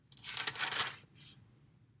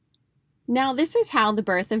Now this is how the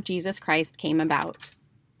birth of Jesus Christ came about.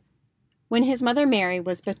 When his mother Mary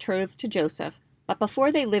was betrothed to Joseph, but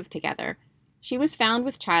before they lived together, she was found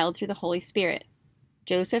with child through the Holy Spirit.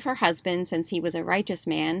 Joseph, her husband, since he was a righteous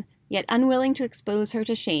man, yet unwilling to expose her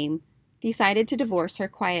to shame, decided to divorce her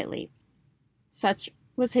quietly. Such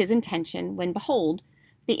was his intention when, behold,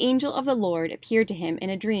 the angel of the Lord appeared to him in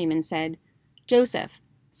a dream and said, "Joseph,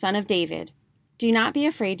 son of David, do not be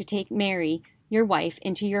afraid to take Mary, your wife,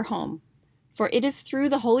 into your home. For it is through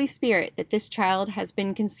the Holy Spirit that this child has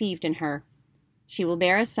been conceived in her. She will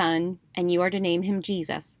bear a son, and you are to name him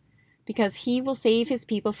Jesus, because he will save his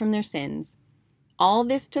people from their sins." All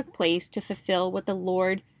this took place to fulfill what the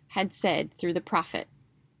Lord had said through the prophet.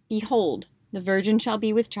 "Behold, the virgin shall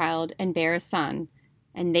be with child and bear a son,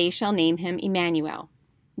 and they shall name him Emmanuel,"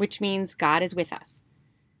 which means God is with us.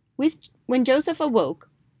 When Joseph awoke,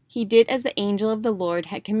 he did as the angel of the Lord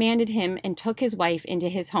had commanded him and took his wife into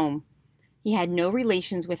his home. He had no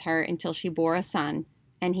relations with her until she bore a son,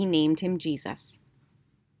 and he named him Jesus.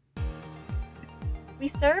 We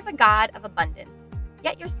serve a God of abundance,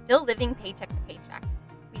 yet you're still living paycheck to paycheck.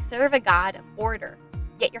 We serve a God of order,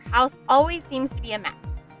 yet your house always seems to be a mess.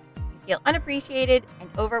 You feel unappreciated and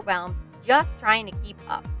overwhelmed just trying to keep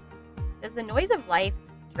up. Does the noise of life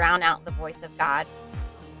drown out the voice of God?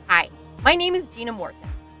 Hi, my name is Gina Morton,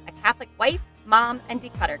 a Catholic wife, mom, and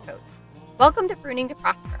declutter coach. Welcome to Pruning to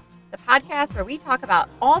Prosper, the podcast where we talk about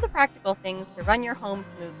all the practical things to run your home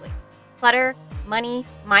smoothly. Clutter, money,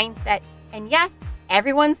 mindset, and yes,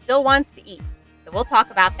 everyone still wants to eat, so we'll talk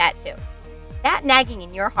about that too. That nagging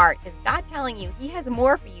in your heart is God telling you He has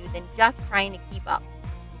more for you than just trying to keep up.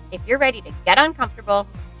 If you're ready to get uncomfortable,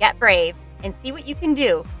 get brave, and see what you can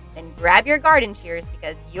do, then grab your garden shears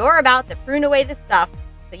because you're about to prune away the stuff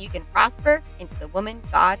so you can prosper into the woman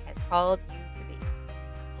God has called you to be.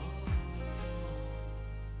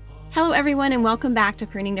 Hello, everyone, and welcome back to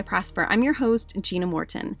Pruning to Prosper. I'm your host, Gina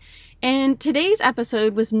Morton. And today's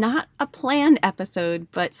episode was not a planned episode,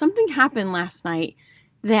 but something happened last night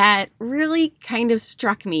that really kind of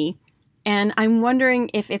struck me, and I'm wondering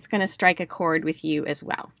if it's going to strike a chord with you as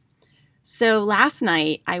well. So last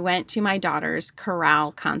night, I went to my daughter's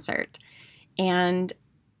chorale concert, and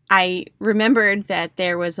I remembered that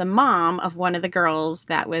there was a mom of one of the girls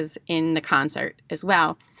that was in the concert as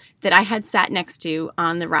well that I had sat next to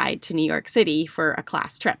on the ride to New York City for a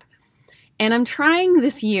class trip. And I'm trying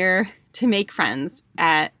this year to make friends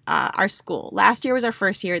at our school. Last year was our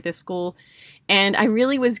first year at this school, and I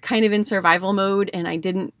really was kind of in survival mode, and I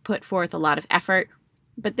didn't put forth a lot of effort.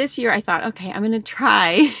 But this year I thought, okay, I'm going to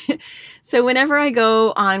try. So whenever I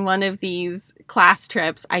go on one of these class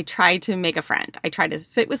trips, I try to make a friend. I try to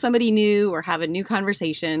sit with somebody new or have a new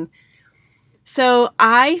conversation. So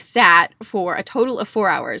I sat for a total of 4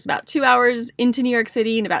 hours, about 2 hours into New York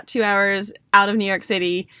City and about 2 hours out of New York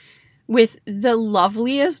City, with the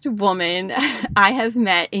loveliest woman I have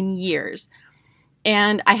met in years.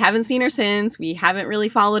 And I haven't seen her since. We haven't really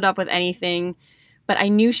followed up with anything, but I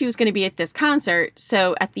knew she was going to be at this concert.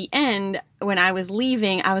 So at the end, when I was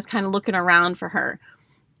leaving, I was kind of looking around for her.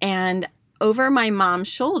 And over my mom's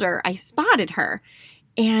shoulder, I spotted her.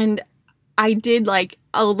 And I did like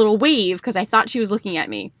a little wave because I thought she was looking at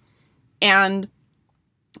me. And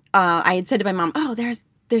I had said to my mom, "Oh, there's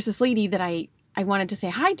this lady that I wanted to say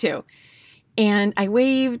hi to." And I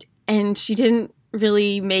waved, and she didn't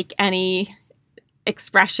really make any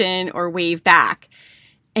expression or wave back.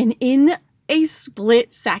 And in a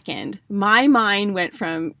split second, my mind went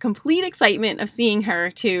from complete excitement of seeing her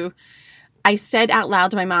to, I said out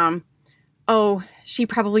loud to my mom, "Oh, she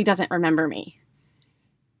probably doesn't remember me."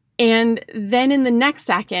 And then in the next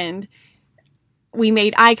second, we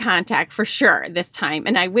made eye contact for sure this time.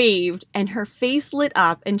 And I waved, and her face lit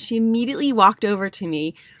up, and she immediately walked over to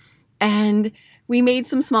me. And we made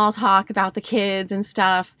some small talk about the kids and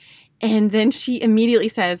stuff. And then she immediately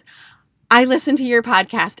says, "I listen to your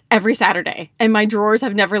podcast every Saturday, and my drawers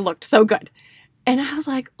have never looked so good." And I was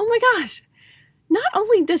like, oh my gosh, not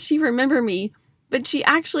only does she remember me, but she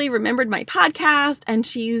actually remembered my podcast, and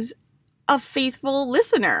she's a faithful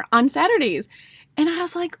listener on Saturdays. And I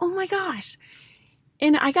was like, oh my gosh.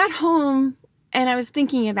 And I got home and I was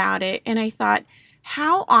thinking about it, and I thought,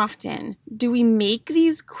 how often do we make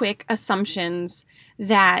these quick assumptions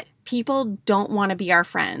that people don't want to be our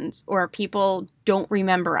friends or people don't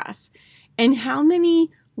remember us? And how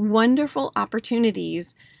many wonderful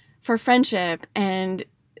opportunities for friendship and,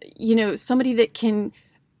 somebody that can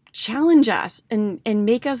challenge us and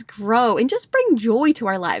make us grow and just bring joy to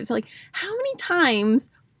our lives. Like, how many times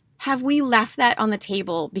have we left that on the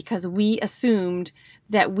table because we assumed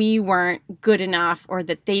that we weren't good enough or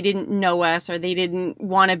that they didn't know us or they didn't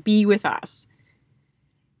want to be with us.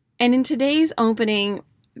 And in today's opening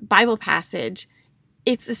Bible passage,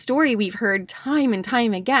 it's a story we've heard time and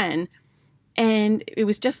time again. And it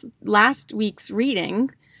was just last week's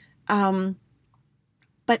reading.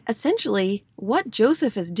 But essentially, what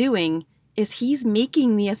Joseph is doing is he's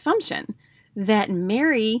making the assumption that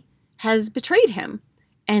Mary has betrayed him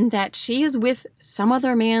and that she is with some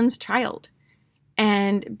other man's child.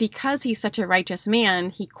 And because he's such a righteous man,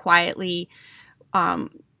 he quietly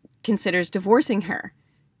considers divorcing her,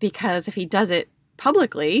 because if he does it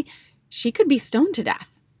publicly, she could be stoned to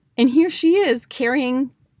death. And here she is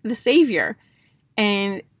carrying the Savior,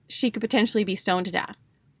 and she could potentially be stoned to death.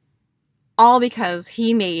 All because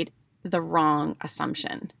he made the wrong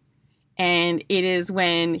assumption. And it is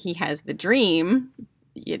when he has the dream,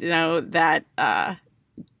 that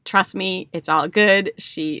trust me, it's all good.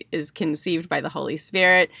 She is conceived by the Holy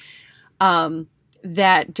Spirit.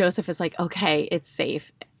 That Joseph is like, okay, it's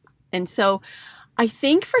safe. And so I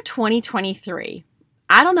think for 2023,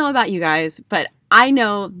 I don't know about you guys, but I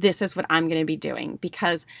know this is what I'm going to be doing,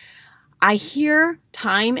 because I hear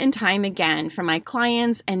time and time again from my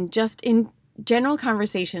clients and just in general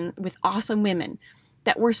conversation with awesome women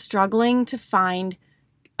that we're struggling to find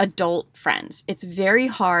adult friends. It's very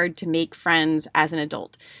hard to make friends as an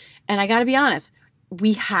adult. And I got to be honest,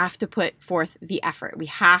 we have to put forth the effort. We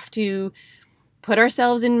have to put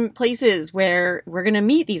ourselves in places where we're going to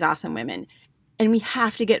meet these awesome women. And we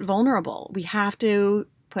have to get vulnerable. We have to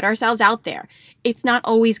put ourselves out there. It's not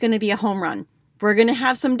always going to be a home run. We're going to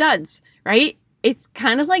have some duds, right? It's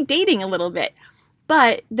kind of like dating a little bit.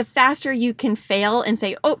 But the faster you can fail and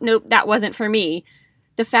say, oh, nope, that wasn't for me,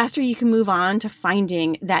 the faster you can move on to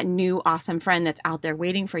finding that new awesome friend that's out there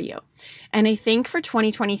waiting for you. And I think for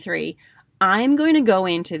 2023, I'm going to go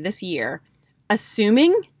into this year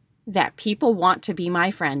assuming that people want to be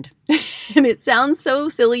my friend. And it sounds so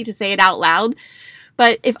silly to say it out loud,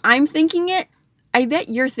 but if I'm thinking it, I bet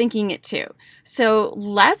you're thinking it too. So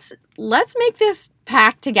let's make this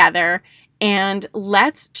pact together, and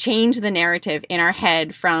let's change the narrative in our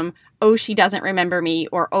head from, oh, she doesn't remember me,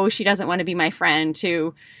 or oh, she doesn't want to be my friend,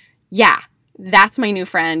 to, yeah, that's my new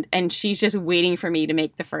friend, and she's just waiting for me to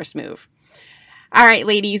make the first move. All right,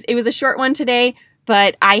 ladies, it was a short one today,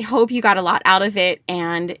 but I hope you got a lot out of it.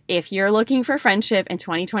 And if you're looking for friendship in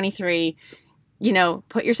 2023,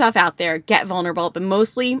 put yourself out there, get vulnerable, but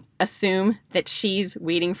mostly assume that she's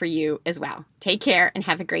waiting for you as well. Take care and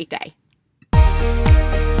have a great day.